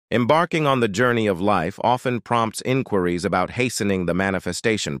Embarking on the journey of life often prompts inquiries about hastening the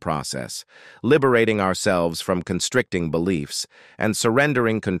manifestation process, liberating ourselves from constricting beliefs, and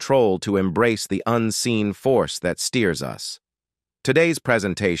surrendering control to embrace the unseen force that steers us. Today's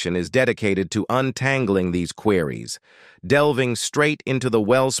presentation is dedicated to untangling these queries, delving straight into the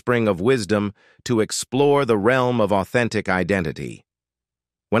wellspring of wisdom to explore the realm of authentic identity.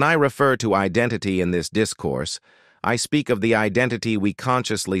 When I refer to identity in this discourse, I speak of the identity we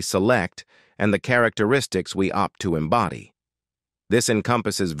consciously select and the characteristics we opt to embody. This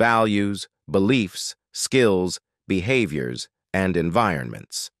encompasses values, beliefs, skills, behaviors, and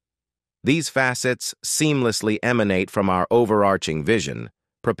environments. These facets seamlessly emanate from our overarching vision,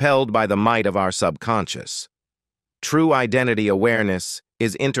 propelled by the might of our subconscious. True identity awareness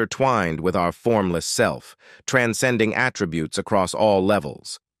is intertwined with our formless self, transcending attributes across all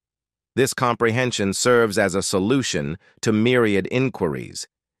levels. This comprehension serves as a solution to myriad inquiries,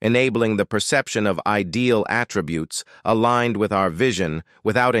 enabling the perception of ideal attributes aligned with our vision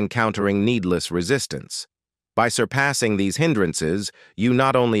without encountering needless resistance. By surpassing these hindrances, you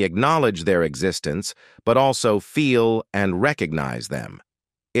not only acknowledge their existence, but also feel and recognize them.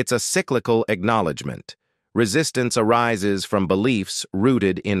 It's a cyclical acknowledgement. Resistance arises from beliefs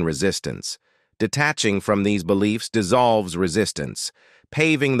rooted in resistance. Detaching from these beliefs dissolves resistance,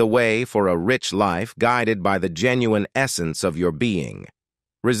 paving the way for a rich life guided by the genuine essence of your being.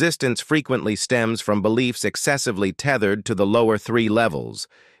 Resistance frequently stems from beliefs excessively tethered to the lower three levels,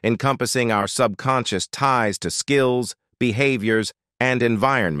 encompassing our subconscious ties to skills, behaviors, and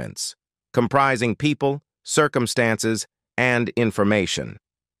environments, comprising people, circumstances, and information.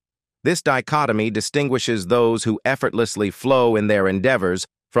 This dichotomy distinguishes those who effortlessly flow in their endeavors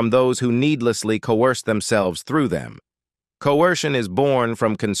from those who needlessly coerce themselves through them. Coercion is born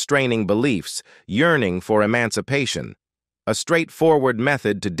from constraining beliefs, yearning for emancipation. A straightforward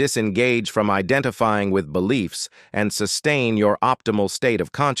method to disengage from identifying with beliefs and sustain your optimal state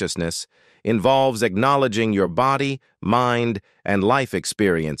of consciousness involves acknowledging your body, mind, and life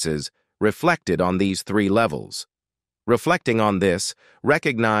experiences reflected on these three levels. Reflecting on this,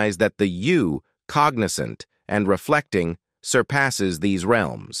 recognize that the you, cognizant and reflecting, surpasses these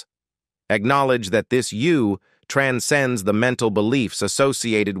realms. Acknowledge that this you transcends the mental beliefs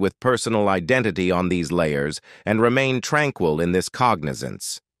associated with personal identity on these layers and remain tranquil in this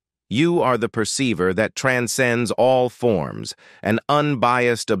cognizance. You are the perceiver that transcends all forms, an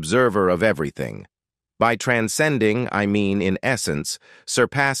unbiased observer of everything. By transcending, I mean, in essence,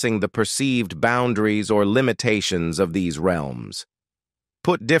 surpassing the perceived boundaries or limitations of these realms.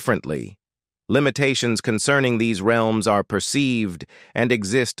 Put differently, limitations concerning these realms are perceived and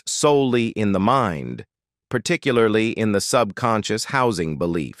exist solely in the mind, particularly in the subconscious housing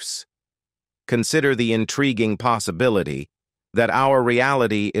beliefs. Consider the intriguing possibility that our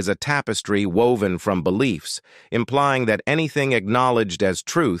reality is a tapestry woven from beliefs, implying that anything acknowledged as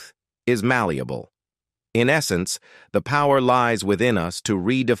truth is malleable. In essence, the power lies within us to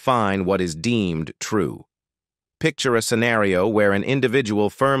redefine what is deemed true. Picture a scenario where an individual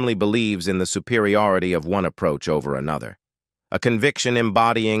firmly believes in the superiority of one approach over another, a conviction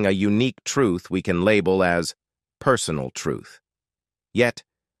embodying a unique truth we can label as personal truth. Yet,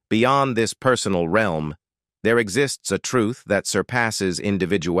 beyond this personal realm, there exists a truth that surpasses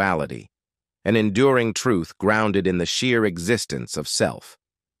individuality, an enduring truth grounded in the sheer existence of self.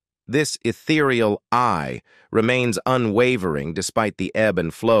 This ethereal I remains unwavering despite the ebb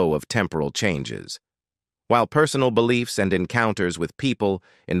and flow of temporal changes. While personal beliefs and encounters with people,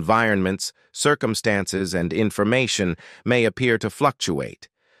 environments, circumstances, and information may appear to fluctuate,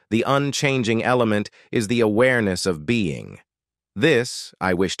 the unchanging element is the awareness of being. This,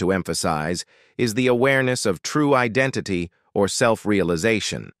 I wish to emphasize, is the awareness of true identity or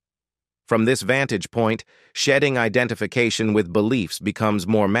self-realization. From this vantage point, shedding identification with beliefs becomes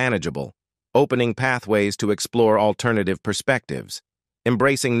more manageable, opening pathways to explore alternative perspectives.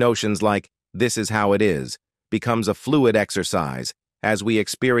 Embracing notions like "this is how it is" becomes a fluid exercise as we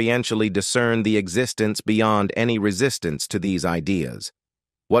experientially discern the existence beyond any resistance to these ideas.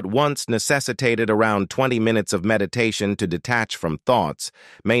 What once necessitated around 20 minutes of meditation to detach from thoughts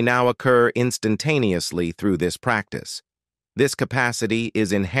may now occur instantaneously through this practice. This capacity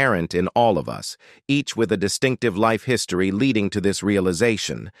is inherent in all of us, each with a distinctive life history leading to this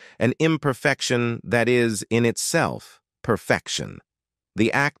realization, an imperfection that is, in itself, perfection.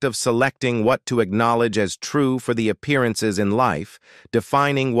 The act of selecting what to acknowledge as true for the appearances in life,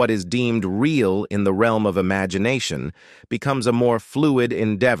 defining what is deemed real in the realm of imagination, becomes a more fluid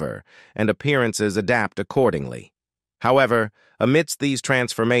endeavor, and appearances adapt accordingly. However, amidst these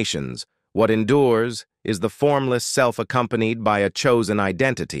transformations, what endures is the formless self accompanied by a chosen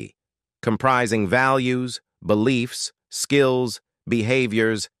identity, comprising values, beliefs, skills,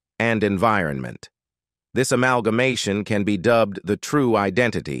 behaviors, and environment. This amalgamation can be dubbed the true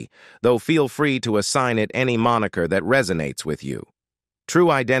identity, though feel free to assign it any moniker that resonates with you. True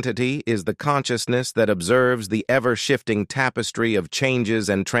identity is the consciousness that observes the ever-shifting tapestry of changes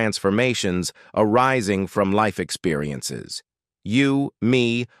and transformations arising from life experiences. You,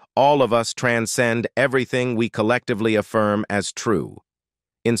 me, all of us transcend everything we collectively affirm as true.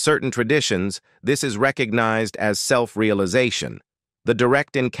 In certain traditions, this is recognized as self-realization, the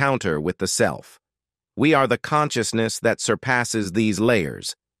direct encounter with the self. We are the consciousness that surpasses these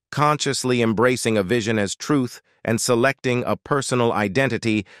layers, consciously embracing a vision as truth and selecting a personal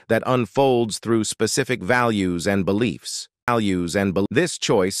identity that unfolds through specific values and beliefs. This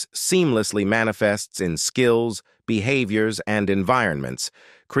choice seamlessly manifests in skills, behaviors, and environments,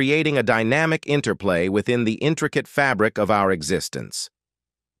 creating a dynamic interplay within the intricate fabric of our existence.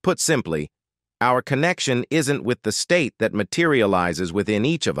 Put simply, our connection isn't with the state that materializes within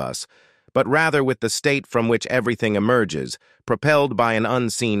each of us, but rather with the state from which everything emerges, propelled by an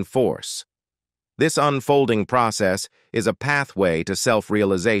unseen force. This unfolding process is a pathway to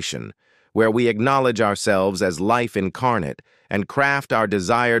self-realization, where we acknowledge ourselves as life incarnate and craft our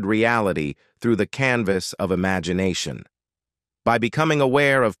desired reality through the canvas of imagination. By becoming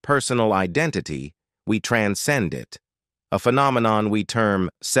aware of personal identity, we transcend it, a phenomenon we term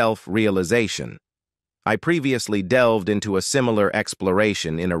self-realization. I previously delved into a similar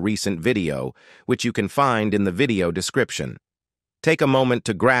exploration in a recent video, which you can find in the video description. Take a moment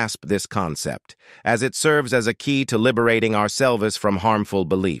to grasp this concept, as it serves as a key to liberating ourselves from harmful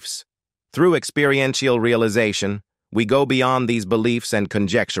beliefs. Through experiential realization, we go beyond these beliefs and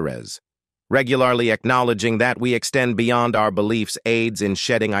conjectures. Regularly acknowledging that we extend beyond our beliefs aids in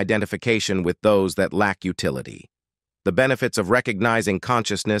shedding identification with those that lack utility. The benefits of recognizing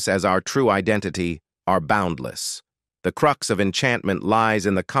consciousness as our true identity are boundless. The crux of enchantment lies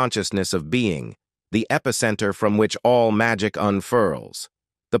in the consciousness of being, the epicenter from which all magic unfurls.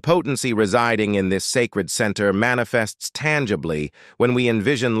 The potency residing in this sacred center manifests tangibly when we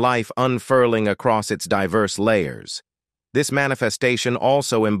envision life unfurling across its diverse layers. This manifestation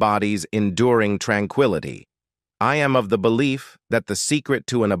also embodies enduring tranquility. I am of the belief that the secret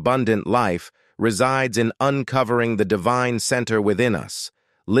to an abundant life resides in uncovering the divine center within us,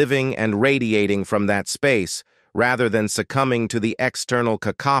 living and radiating from that space rather than succumbing to the external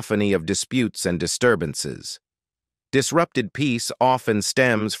cacophony of disputes and disturbances. Disrupted peace often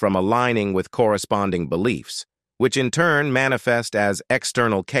stems from aligning with corresponding beliefs, which in turn manifest as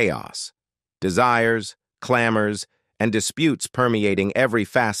external chaos, desires, clamors, and disputes permeating every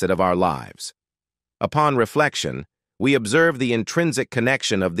facet of our lives. Upon reflection, we observe the intrinsic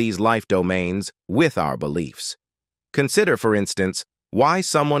connection of these life domains with our beliefs. Consider, for instance, why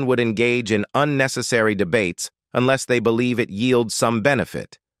someone would engage in unnecessary debates unless they believe it yields some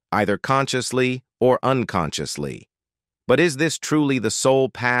benefit, either consciously or unconsciously. But is this truly the sole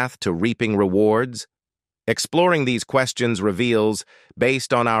path to reaping rewards? Exploring these questions reveals,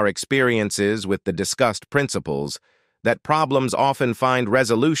 based on our experiences with the discussed principles, that problems often find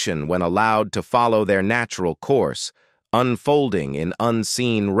resolution when allowed to follow their natural course, unfolding in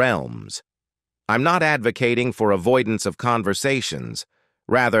unseen realms. I'm not advocating for avoidance of conversations.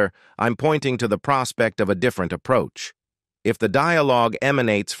 Rather, I'm pointing to the prospect of a different approach. If the dialogue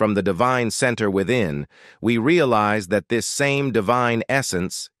emanates from the divine center within, we realize that this same divine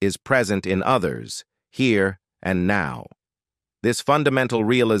essence is present in others, here and now. This fundamental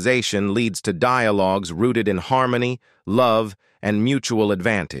realization leads to dialogues rooted in harmony, love, and mutual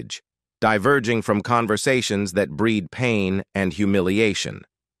advantage, diverging from conversations that breed pain and humiliation.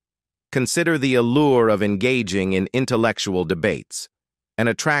 Consider the allure of engaging in intellectual debates, an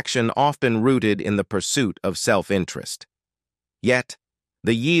attraction often rooted in the pursuit of self-interest. Yet,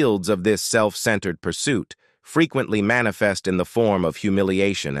 the yields of this self-centered pursuit frequently manifest in the form of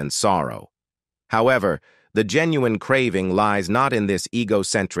humiliation and sorrow. However, the genuine craving lies not in this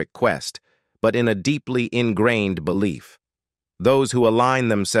egocentric quest, but in a deeply ingrained belief. Those who align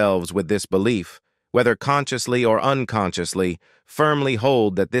themselves with this belief, whether consciously or unconsciously, firmly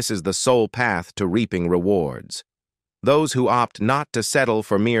hold that this is the sole path to reaping rewards. Those who opt not to settle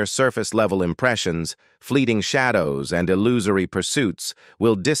for mere surface-level impressions, fleeting shadows, and illusory pursuits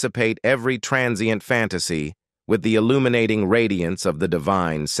will dissipate every transient fantasy with the illuminating radiance of the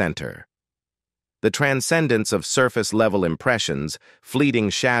divine center. The transcendence of surface-level impressions, fleeting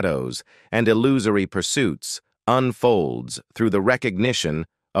shadows, and illusory pursuits unfolds through the recognition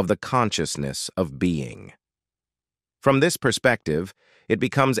of the consciousness of being. From this perspective, it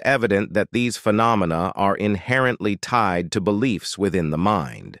becomes evident that these phenomena are inherently tied to beliefs within the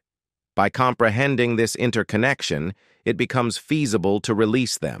mind. By comprehending this interconnection, it becomes feasible to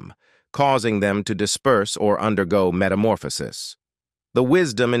release them, causing them to disperse or undergo metamorphosis. The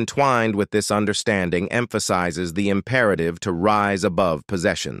wisdom entwined with this understanding emphasizes the imperative to rise above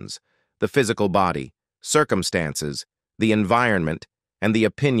possessions, the physical body, circumstances, the environment, and the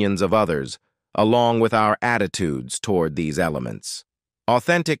opinions of others, along with our attitudes toward these elements.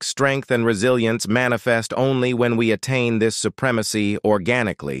 Authentic strength and resilience manifest only when we attain this supremacy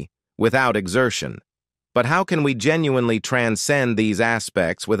organically, without exertion. But how can we genuinely transcend these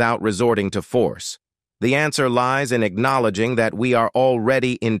aspects without resorting to force? The answer lies in acknowledging that we are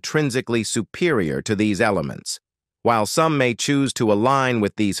already intrinsically superior to these elements. While some may choose to align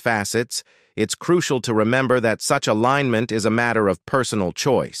with these facets, it's crucial to remember that such alignment is a matter of personal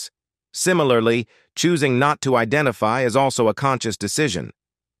choice. Similarly, choosing not to identify is also a conscious decision.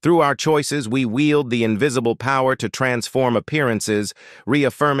 Through our choices, we wield the invisible power to transform appearances,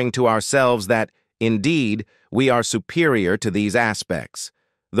 reaffirming to ourselves that, indeed, we are superior to these aspects.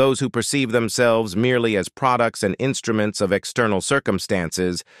 Those who perceive themselves merely as products and instruments of external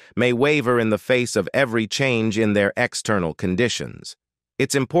circumstances may waver in the face of every change in their external conditions.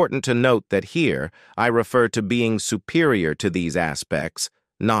 It's important to note that here I refer to being superior to these aspects,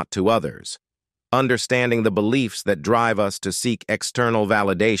 not to others. Understanding the beliefs that drive us to seek external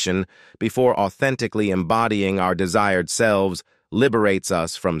validation before authentically embodying our desired selves liberates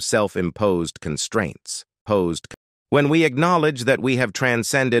us from self-imposed constraints. When we acknowledge that we have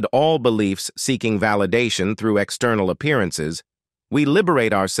transcended all beliefs seeking validation through external appearances, we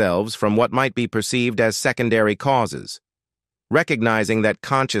liberate ourselves from what might be perceived as secondary causes. Recognizing that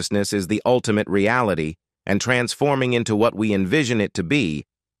consciousness is the ultimate reality and transforming into what we envision it to be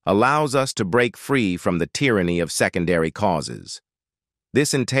allows us to break free from the tyranny of secondary causes.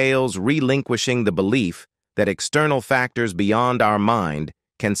 This entails relinquishing the belief that external factors beyond our mind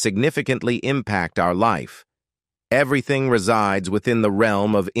can significantly impact our life. Everything resides within the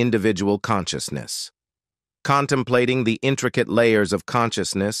realm of individual consciousness. Contemplating the intricate layers of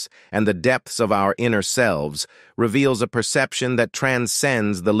consciousness and the depths of our inner selves reveals a perception that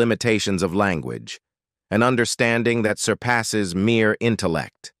transcends the limitations of language, an understanding that surpasses mere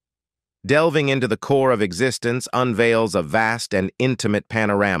intellect. Delving into the core of existence unveils a vast and intimate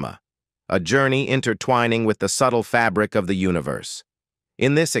panorama, a journey intertwining with the subtle fabric of the universe.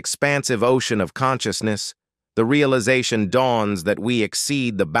 In this expansive ocean of consciousness, the realization dawns that we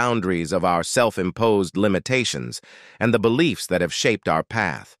exceed the boundaries of our self-imposed limitations and the beliefs that have shaped our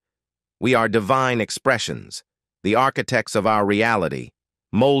path. We are divine expressions, the architects of our reality,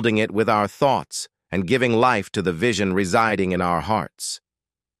 molding it with our thoughts and giving life to the vision residing in our hearts.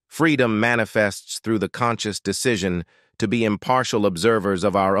 Freedom manifests through the conscious decision to be impartial observers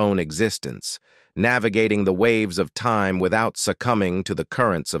of our own existence, navigating the waves of time without succumbing to the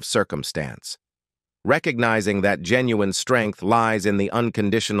currents of circumstance. Recognizing that genuine strength lies in the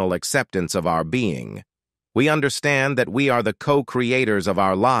unconditional acceptance of our being, we understand that we are the co-creators of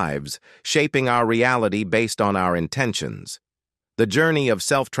our lives, shaping our reality based on our intentions. The journey of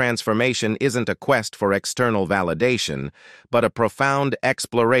self-transformation isn't a quest for external validation, but a profound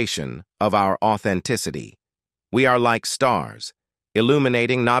exploration of our authenticity. We are like stars,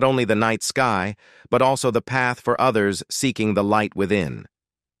 illuminating not only the night sky, but also the path for others seeking the light within.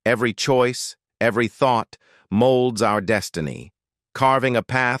 Every choice, every thought molds our destiny, carving a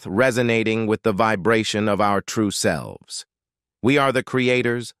path resonating with the vibration of our true selves. We are the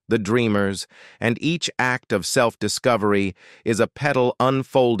creators, the dreamers, and each act of self-discovery is a petal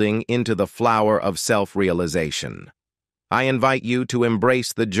unfolding into the flower of self-realization. I invite you to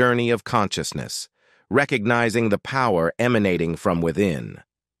embrace the journey of consciousness, recognizing the power emanating from within.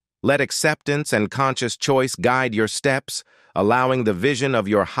 Let acceptance and conscious choice guide your steps, allowing the vision of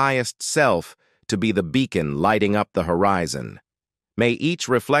your highest self to be the beacon lighting up the horizon. May each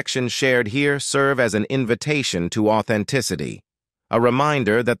reflection shared here serve as an invitation to authenticity, a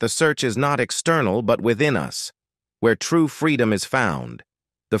reminder that the search is not external but within us, where true freedom is found,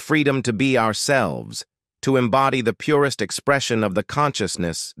 the freedom to be ourselves, to embody the purest expression of the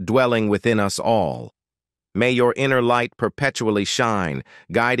consciousness dwelling within us all. May your inner light perpetually shine,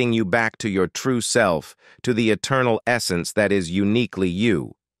 guiding you back to your true self, to the eternal essence that is uniquely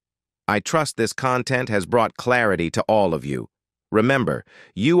you. I trust this content has brought clarity to all of you. Remember,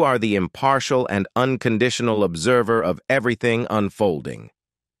 you are the impartial and unconditional observer of everything unfolding.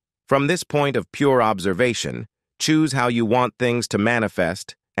 From this point of pure observation, choose how you want things to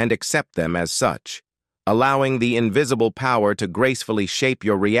manifest and accept them as such, allowing the invisible power to gracefully shape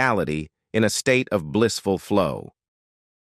your reality in a state of blissful flow.